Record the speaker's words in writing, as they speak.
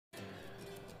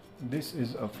This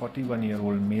is a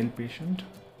 41-year-old male patient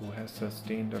who has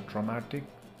sustained a traumatic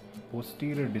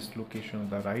posterior dislocation of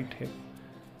the right hip,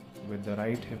 with the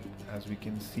right hip, as we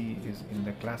can see, is in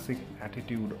the classic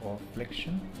attitude of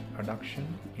flexion, adduction,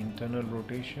 internal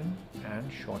rotation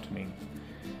and shortening.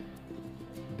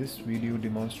 This video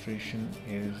demonstration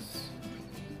is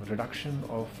reduction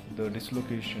of the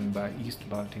dislocation by East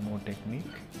Baltimore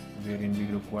technique, wherein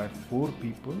we require 4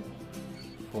 people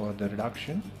for the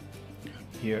reduction.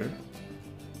 Here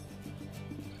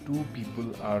 2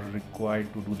 people are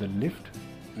required to do the lift,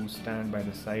 who stand by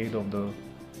the side of the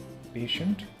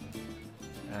patient,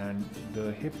 and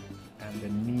the hip and the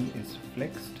knee is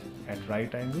flexed at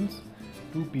right angles.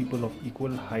 2 people of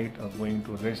equal height are going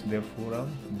to rest their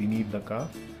forearm beneath the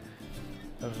calf,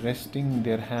 resting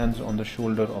their hands on the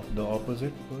shoulder of the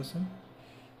opposite person.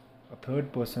 A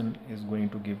third person is going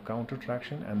to give counter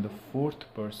traction, and the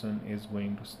fourth person is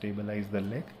going to stabilize the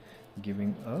leg,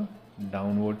 giving a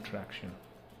downward traction.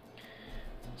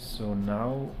 So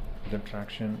now the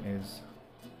traction is,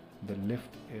 the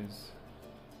lift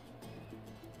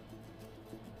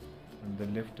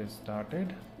is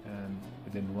started, and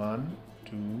within 1,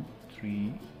 2,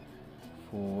 3,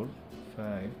 4,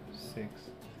 5, 6,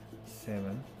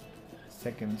 7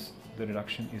 seconds the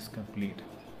reduction is complete.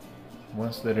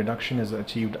 Once the reduction is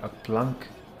achieved, a clunk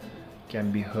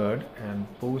can be heard, and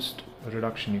post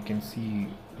reduction you can see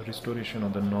restoration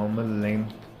of the normal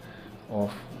length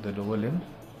of the lower limb.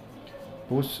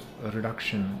 Post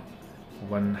reduction,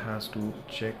 one has to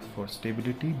check for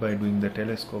stability by doing the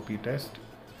telescopy test.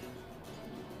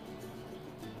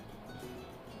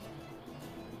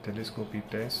 Telescopy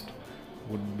test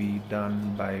would be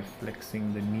done by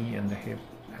flexing the knee and the hip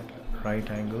at right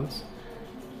angles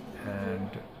and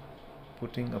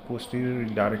putting a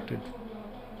posteriorly directed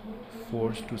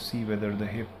force to see whether the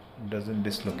hip doesn't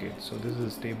dislocate. So this is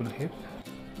a stable hip.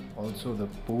 Also the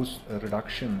post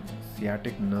reduction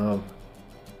sciatic nerve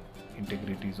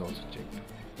integrity is also checked.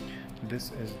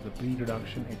 This is the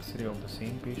pre-reduction X-ray of the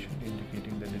same patient,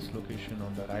 indicating the dislocation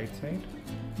on the right side,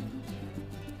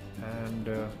 and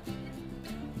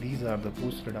these are the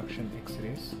post-reduction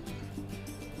X-rays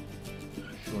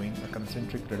showing a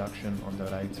concentric reduction on the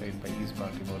right side by East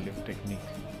Baltimore lift technique.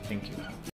 Thank you.